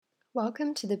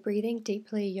Welcome to the Breathing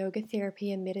Deeply Yoga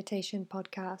Therapy and Meditation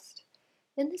podcast.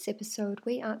 In this episode,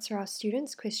 we answer our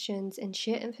students' questions and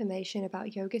share information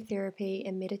about yoga therapy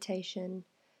and meditation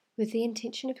with the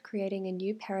intention of creating a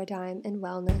new paradigm in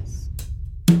wellness.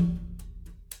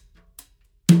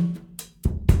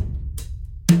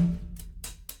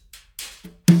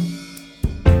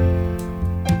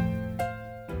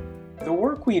 The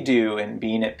work we do in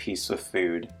being at peace with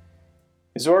food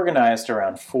is organized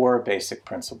around four basic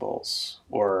principles,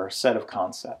 or set of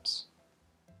concepts: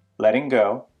 letting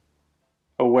go,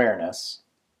 awareness,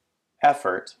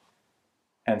 effort,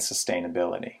 and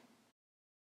sustainability.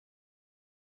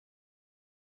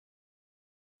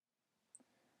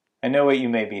 I know what you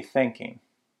may be thinking.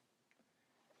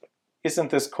 Isn't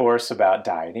this course about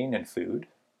dieting and food?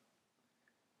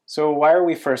 So why are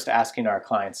we first asking our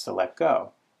clients to let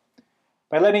go?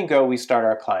 By letting go, we start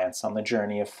our clients on the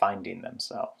journey of finding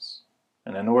themselves.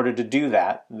 And in order to do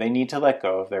that, they need to let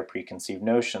go of their preconceived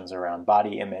notions around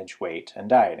body image, weight, and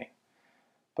dieting.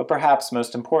 But perhaps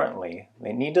most importantly,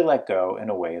 they need to let go in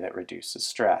a way that reduces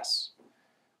stress.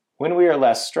 When we are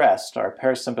less stressed, our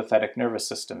parasympathetic nervous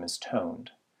system is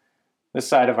toned. This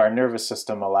side of our nervous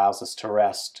system allows us to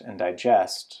rest and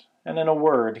digest, and in a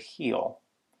word, heal.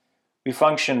 We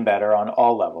function better on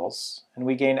all levels, and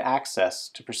we gain access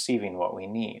to perceiving what we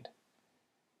need.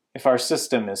 If our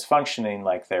system is functioning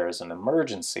like there is an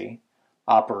emergency,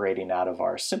 operating out of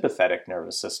our sympathetic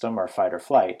nervous system, or fight or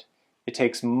flight, it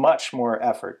takes much more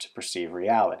effort to perceive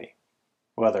reality,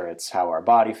 whether it's how our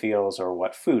body feels or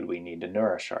what food we need to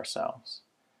nourish ourselves.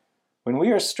 When we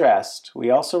are stressed,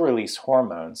 we also release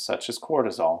hormones such as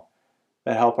cortisol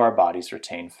that help our bodies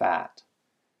retain fat.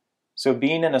 So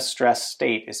being in a stressed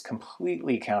state is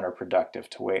completely counterproductive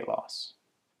to weight loss.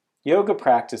 Yoga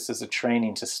practice is a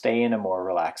training to stay in a more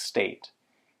relaxed state.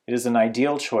 It is an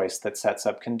ideal choice that sets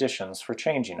up conditions for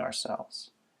changing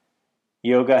ourselves.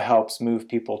 Yoga helps move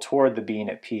people toward the being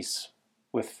at peace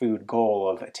with food goal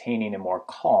of attaining a more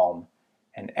calm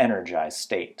and energized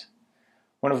state.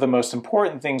 One of the most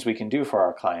important things we can do for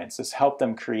our clients is help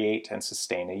them create and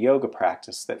sustain a yoga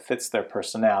practice that fits their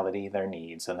personality, their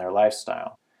needs, and their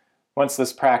lifestyle. Once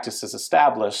this practice is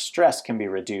established, stress can be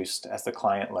reduced as the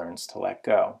client learns to let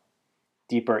go.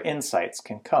 Deeper insights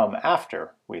can come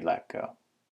after we let go.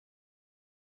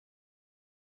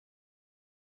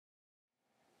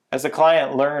 As the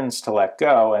client learns to let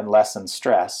go and lessen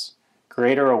stress,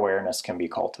 greater awareness can be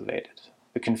cultivated.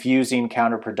 The confusing,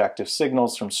 counterproductive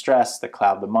signals from stress that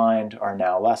cloud the mind are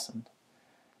now lessened.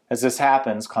 As this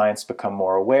happens, clients become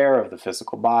more aware of the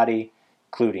physical body,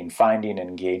 including finding and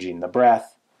engaging the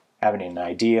breath, having an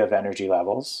idea of energy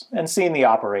levels, and seeing the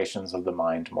operations of the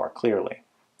mind more clearly.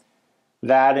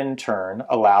 That, in turn,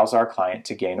 allows our client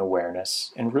to gain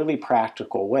awareness in really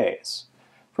practical ways.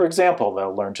 For example,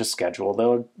 they'll learn to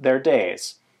schedule their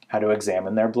days, how to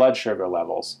examine their blood sugar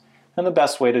levels, and the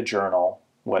best way to journal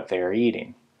what they are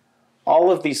eating.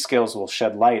 All of these skills will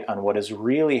shed light on what is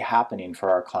really happening for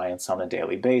our clients on a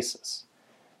daily basis.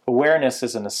 Awareness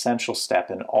is an essential step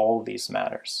in all of these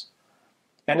matters.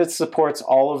 And it supports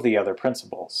all of the other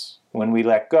principles. When we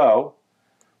let go,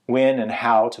 when and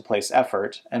how to place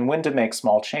effort, and when to make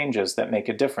small changes that make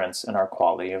a difference in our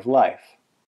quality of life.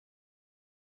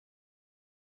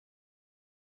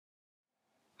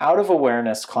 Out of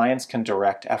awareness, clients can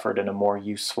direct effort in a more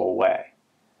useful way.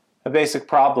 A basic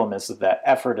problem is that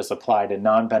effort is applied in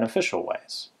non-beneficial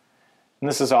ways, and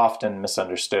this is often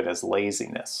misunderstood as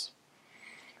laziness.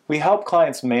 We help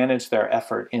clients manage their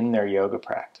effort in their yoga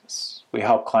practice. We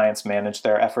help clients manage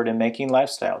their effort in making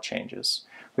lifestyle changes.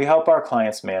 We help our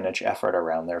clients manage effort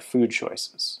around their food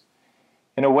choices.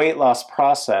 In a weight loss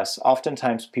process,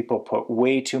 oftentimes people put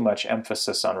way too much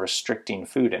emphasis on restricting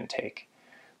food intake.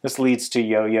 This leads to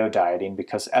yo-yo dieting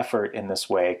because effort in this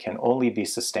way can only be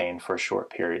sustained for a short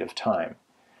period of time.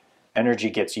 Energy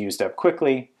gets used up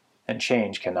quickly, and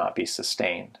change cannot be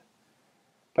sustained.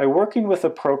 By working with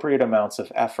appropriate amounts of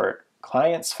effort,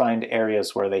 clients find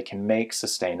areas where they can make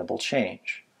sustainable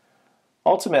change.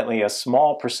 Ultimately, a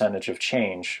small percentage of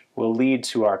change will lead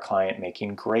to our client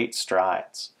making great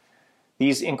strides.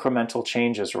 These incremental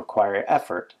changes require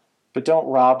effort, but don't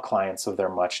rob clients of their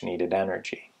much-needed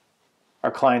energy.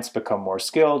 Our clients become more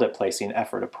skilled at placing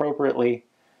effort appropriately.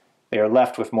 They are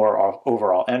left with more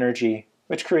overall energy,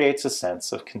 which creates a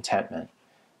sense of contentment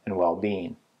and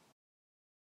well-being.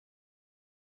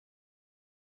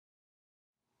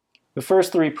 The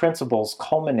first three principles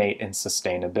culminate in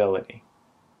sustainability.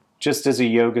 Just as a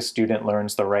yoga student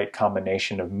learns the right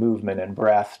combination of movement and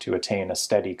breath to attain a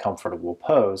steady, comfortable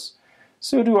pose,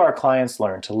 so do our clients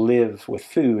learn to live with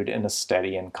food in a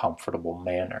steady and comfortable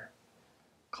manner.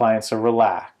 Clients are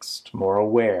relaxed, more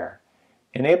aware,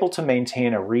 and able to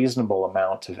maintain a reasonable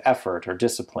amount of effort or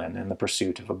discipline in the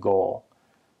pursuit of a goal.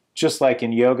 Just like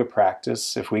in yoga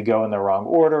practice, if we go in the wrong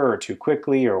order or too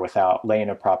quickly or without laying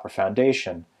a proper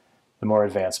foundation, the more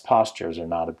advanced postures are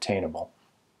not obtainable.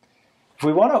 If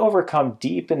we want to overcome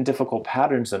deep and difficult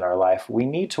patterns in our life, we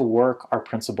need to work our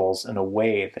principles in a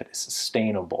way that is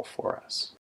sustainable for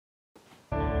us.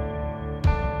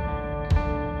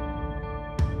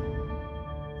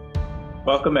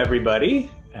 Welcome,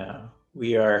 everybody.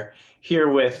 We are here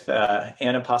with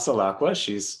Anna Pasalacqua.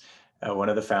 She's one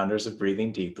of the founders of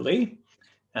Breathing Deeply.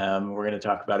 We're going to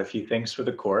talk about a few things for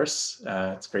the course.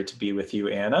 It's great to be with you,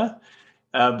 Anna.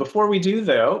 Before we do,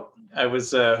 though, I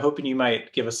was hoping you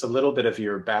might give us a little bit of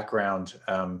your background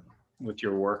with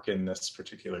your work in this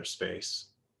particular space.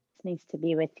 It's nice to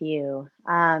be with you.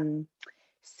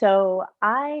 So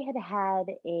I had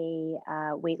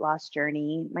a weight loss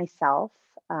journey myself,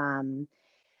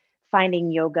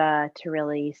 finding yoga to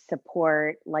really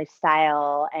support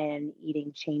lifestyle and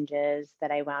eating changes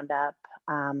that I wound up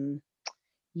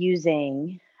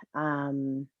using.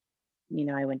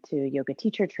 I went to yoga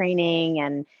teacher training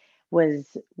and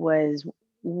was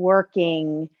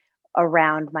working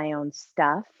around my own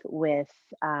stuff with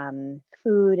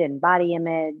food and body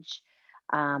image,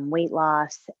 weight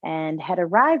loss, and had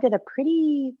arrived at a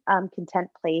pretty content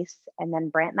place. And then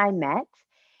Brant and I met,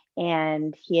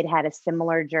 and he had had a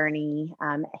similar journey.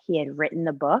 He had written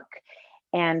the book,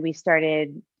 and we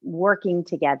started working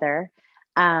together.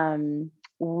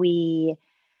 We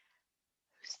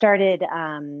started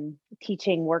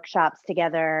teaching workshops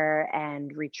together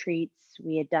and retreats.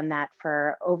 We had done that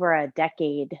for over a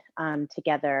decade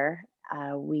together.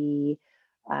 We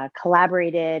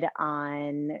collaborated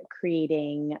on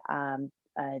creating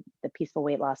the Peaceful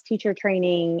Weight Loss teacher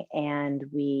training, and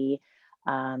we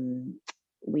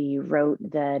wrote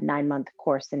the 9-month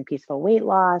course in peaceful weight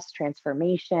loss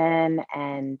transformation,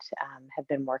 and have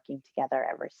been working together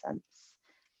ever since.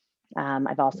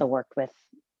 I've also worked with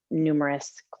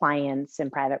numerous clients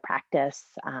in private practice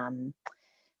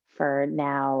for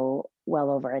now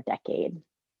well over a decade.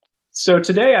 So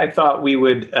today I thought we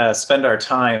would spend our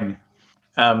time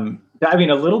diving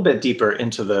a little bit deeper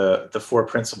into the 4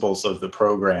 principles of the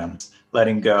program: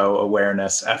 letting go,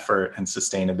 awareness, effort, and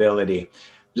sustainability.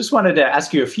 Just wanted to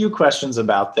ask you a few questions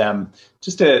about them,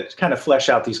 just to kind of flesh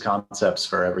out these concepts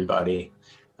for everybody.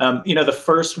 The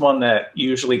first one that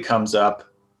usually comes up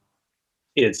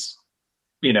is,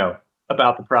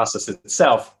 about the process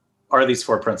itself. Are these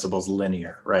 4 principles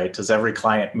linear, right? Does every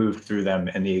client move through them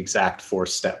in the exact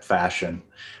 4-step fashion,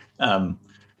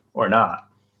 or not?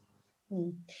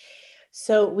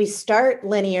 So we start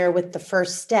linear with the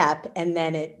first step, and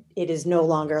then it is no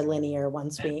longer linear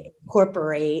once we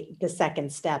incorporate the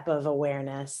second step of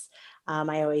awareness.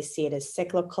 I always see it as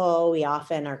cyclical. We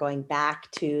often are going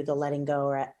back to the letting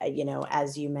go,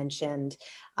 as you mentioned,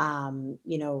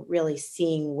 really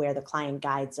seeing where the client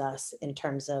guides us in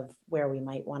terms of where we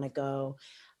might want to go.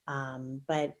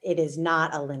 But it is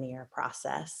not a linear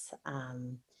process.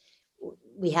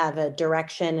 We have a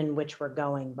direction in which we're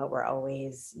going, but we're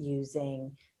always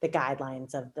using the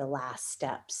guidelines of the last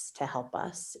steps to help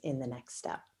us in the next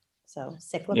step. So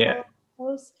cyclical, Yeah. I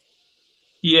suppose.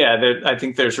 Yeah, I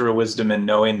think there's real wisdom in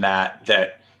knowing that,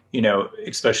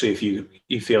 especially if you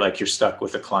feel like you're stuck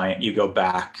with a client, you go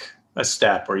back a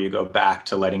step, or you go back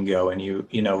to letting go, and you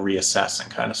reassess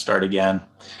and kind of start again.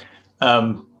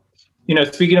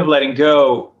 Speaking of letting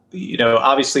go,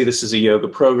 obviously this is a yoga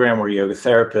program. We're yoga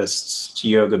therapists. It's a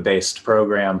yoga-based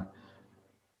program.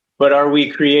 But are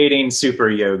we creating super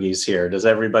yogis here? Does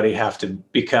everybody have to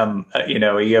become, a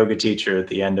yoga teacher at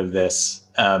the end of this?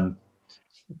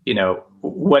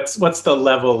 What's the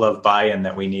level of buy-in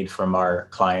that we need from our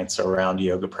clients around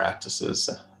yoga practices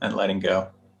and letting go?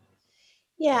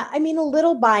 Yeah, I mean, a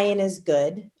little buy-in is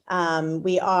good.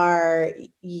 We are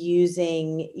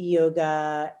using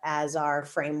yoga as our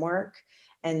framework.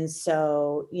 And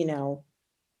so,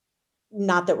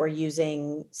 not that we're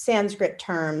using Sanskrit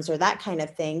terms or that kind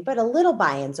of thing, but a little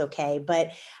buy-in's okay.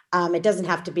 But it doesn't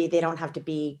have to be, they don't have to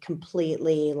be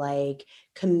completely like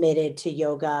committed to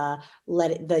yoga.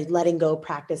 The letting go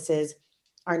practices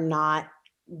are not,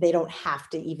 they don't have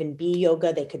to even be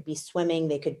yoga. They could be swimming.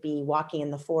 They could be walking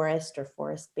in the forest, or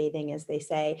forest bathing, as they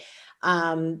say.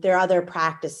 There are other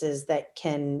practices that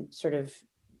can sort of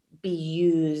be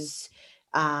used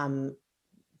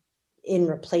in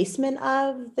replacement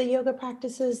of the yoga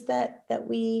practices that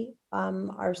we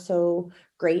are so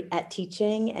great at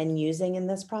teaching and using in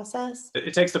this process?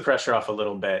 It takes the pressure off a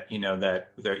little bit, that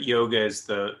the yoga is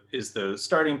the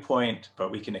starting point,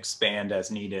 but we can expand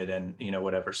as needed, and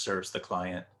whatever serves the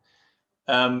client.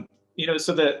 So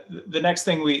the next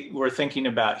thing we're thinking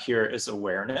about here is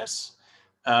awareness.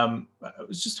 I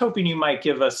was just hoping you might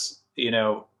give us,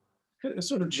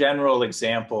 sort of general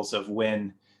examples of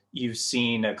when you've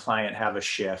seen a client have a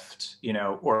shift,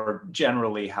 or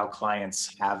generally how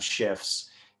clients have shifts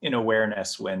in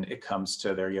awareness when it comes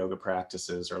to their yoga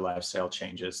practices or lifestyle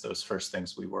changes, those first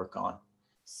things we work on.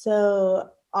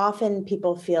 So often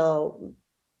people feel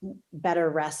better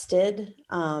rested.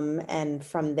 And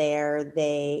from there,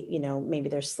 they, maybe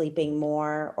they're sleeping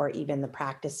more, or even the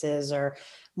practices are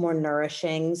more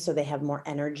nourishing, so they have more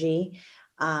energy.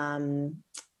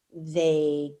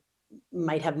 They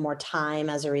might have more time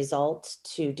as a result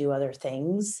to do other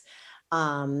things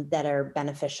that are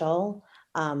beneficial,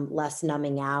 less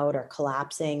numbing out or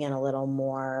collapsing, and a little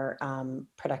more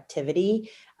productivity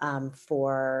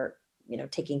for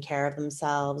taking care of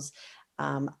themselves.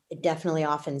 I definitely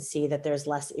often see that there's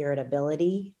less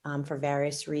irritability for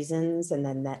various reasons, and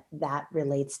then that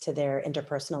relates to their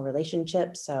interpersonal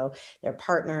relationships, so their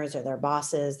partners or their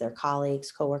bosses, their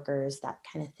colleagues, coworkers, that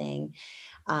kind of thing.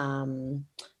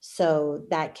 So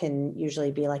that can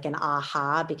usually be like an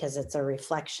aha, because it's a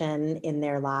reflection in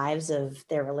their lives of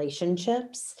their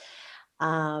relationships.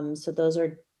 So those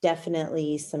are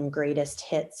definitely some greatest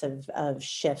hits of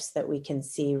shifts that we can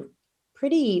see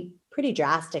pretty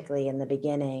drastically in the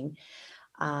beginning.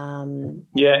 And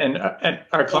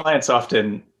our clients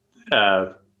often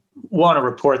want to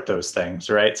report those things,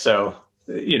 right? So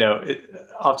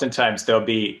oftentimes they'll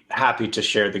be happy to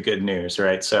share the good news,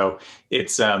 right? So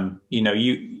it's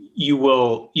you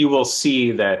will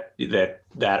see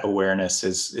that awareness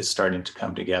is starting to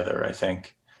come together, I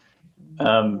think.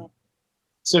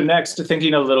 So next,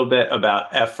 thinking a little bit about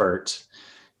effort,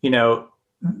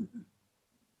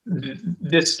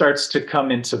 this starts to come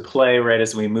into play right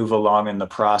as we move along in the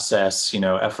process,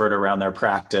 effort around their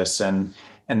practice and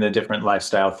the different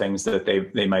lifestyle things that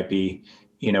they might be,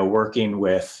 working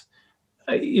with.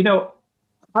 How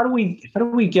do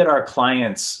we get our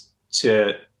clients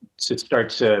to start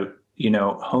to,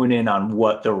 hone in on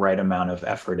what the right amount of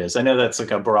effort is? I know that's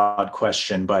like a broad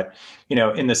question, but,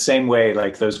 in the same way,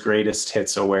 like those greatest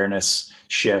hits awareness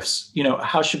shifts,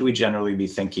 how should we generally be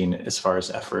thinking as far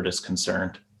as effort is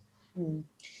concerned?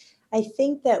 I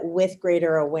think that with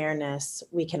greater awareness,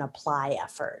 we can apply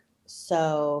effort.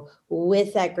 So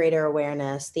with that greater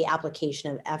awareness, the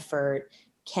application of effort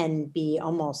can be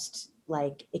almost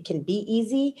like, it can be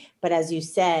easy, but as you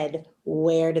said,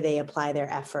 where do they apply their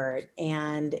effort?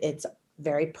 And it's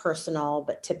very personal,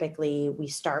 but typically we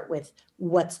start with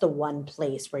what's the one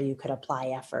place where you could apply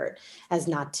effort, as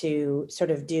not to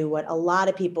sort of do what a lot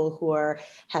of people who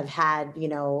have had,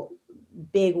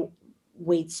 big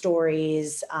weight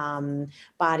stories,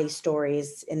 body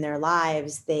stories in their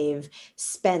lives. They've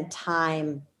spent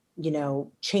time,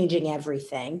 changing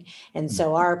everything. And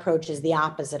so our approach is the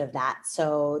opposite of that.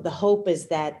 So the hope is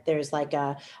that there's like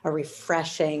a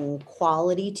refreshing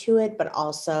quality to it, but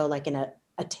also like an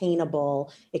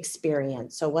attainable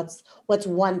experience. So what's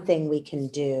one thing we can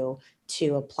do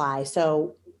to apply?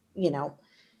 So,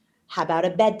 how about a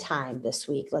bedtime this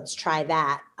week? Let's try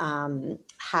that.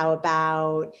 How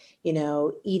about,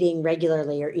 eating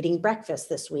regularly or eating breakfast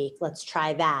this week? Let's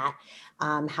try that.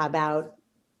 How about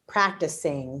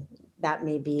practicing? That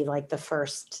may be like the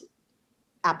first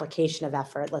application of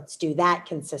effort. Let's do that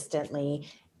consistently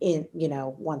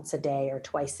once a day or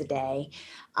twice a day.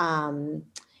 And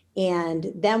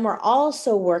then we're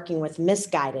also working with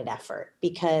misguided effort,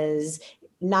 because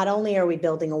not only are we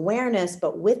building awareness,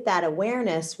 but with that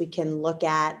awareness, we can look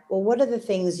at, well, what are the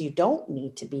things you don't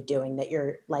need to be doing that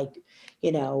you're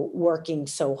working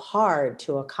so hard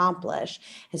to accomplish?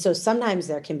 And so sometimes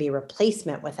there can be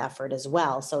replacement with effort as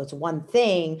well. So it's one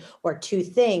thing or two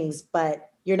things, but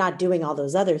you're not doing all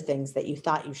those other things that you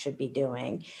thought you should be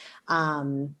doing.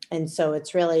 And so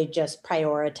it's really just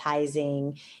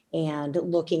prioritizing and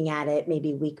looking at it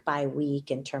maybe week by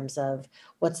week in terms of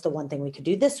what's the one thing we could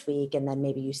do this week. And then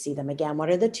maybe you see them again. What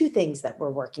are the two things that we're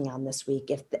working on this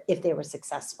week if they were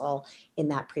successful in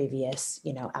that previous,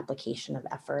 application of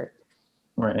effort?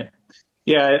 Right.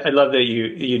 Yeah, I love that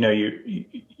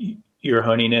you're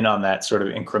honing in on that sort of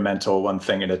incremental, one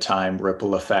thing at a time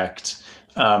ripple effect.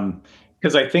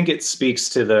 Because I think it speaks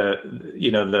to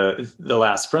the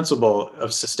last principle of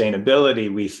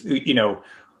sustainability.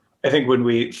 I think when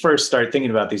we first start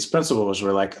thinking about these principles,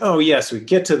 we're like, oh, yes, we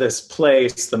get to this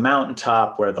place, the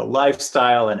mountaintop where the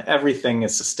lifestyle and everything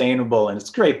is sustainable and it's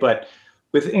great. But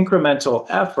with incremental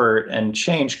effort and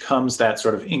change comes that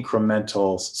sort of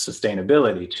incremental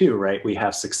sustainability too, right? We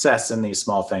have success in these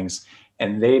small things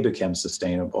and they become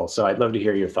sustainable. So I'd love to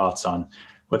hear your thoughts on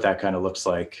what that kind of looks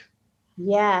like.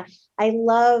 Yeah,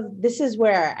 this is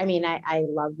where, I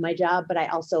love my job, but I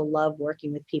also love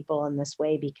working with people in this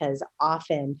way because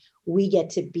often we get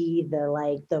to be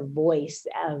the voice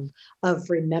of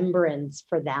remembrance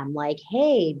for them. Like,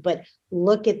 hey, but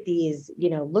look at these,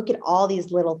 look at all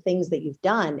these little things that you've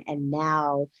done. And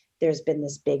now there's been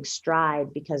this big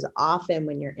stride because often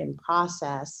when you're in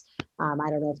process,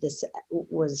 I don't know if this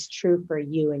was true for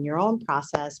you in your own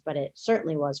process, but it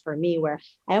certainly was for me, where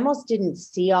I almost didn't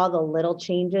see all the little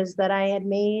changes that I had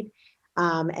made.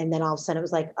 And then all of a sudden it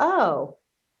was like, oh,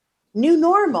 new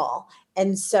normal.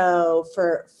 And so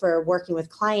for working with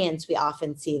clients, we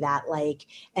often see that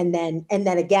and then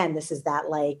again, this is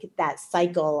that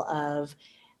cycle of,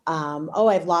 oh,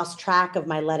 I've lost track of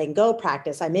my letting go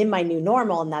practice. I'm in my new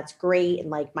normal and that's great. And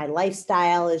my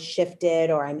lifestyle is shifted,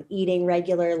 or I'm eating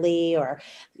regularly, or,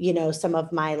 some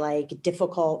of my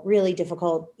really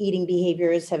difficult eating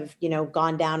behaviors have,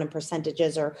 gone down in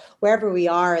percentages, or wherever we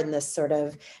are in this sort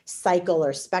of cycle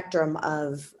or spectrum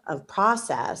of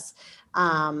process.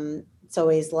 It's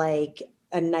always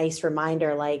a nice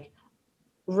reminder,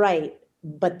 right,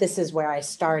 but this is where I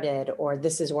started, or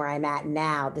this is where I'm at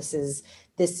now. This is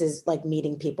like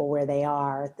meeting people where they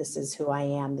are. This is who I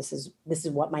am. This is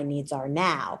what my needs are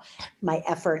now. My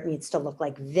effort needs to look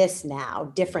like this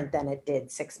now, different than it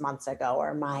did 6 months ago,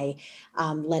 or my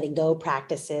letting go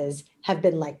practices have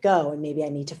been let go, and maybe I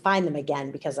need to find them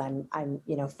again because I'm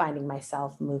finding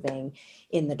myself moving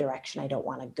in the direction I don't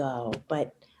want to go.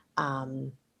 But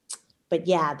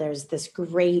yeah, there's this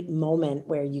great moment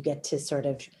where you get to sort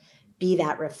of be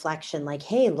that reflection, like,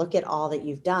 hey, look at all that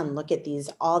you've done. Look at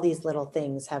all these little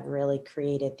things have really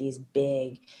created these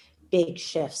big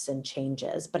shifts and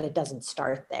changes, but it doesn't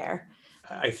start there.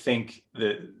 I think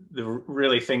the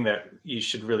really thing that you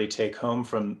should really take home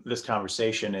from this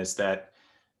conversation is that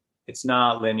it's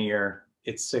not linear,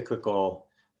 it's cyclical.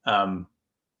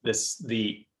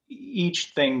 Each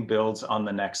thing builds on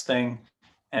the next thing,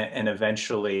 and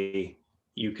eventually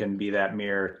you can be that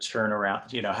mirror, turn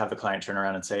around, have the client turn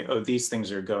around and say, oh, these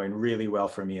things are going really well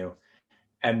from you.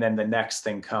 And then the next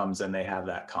thing comes and they have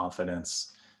that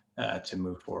confidence to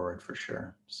move forward for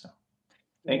sure. So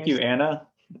thank you, Anna.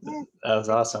 That was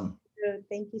awesome.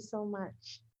 Thank you so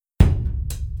much.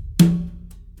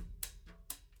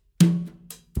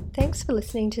 Thanks for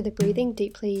listening to the Breathing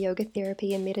Deeply Yoga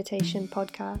Therapy and Meditation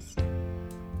podcast.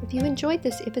 If you enjoyed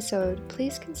this episode,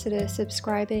 please consider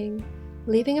subscribing,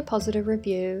 leaving a positive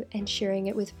review, and sharing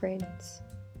it with friends.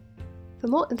 For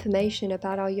more information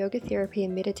about our yoga therapy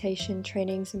and meditation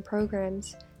trainings and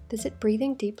programs, visit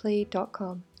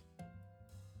breathingdeeply.com.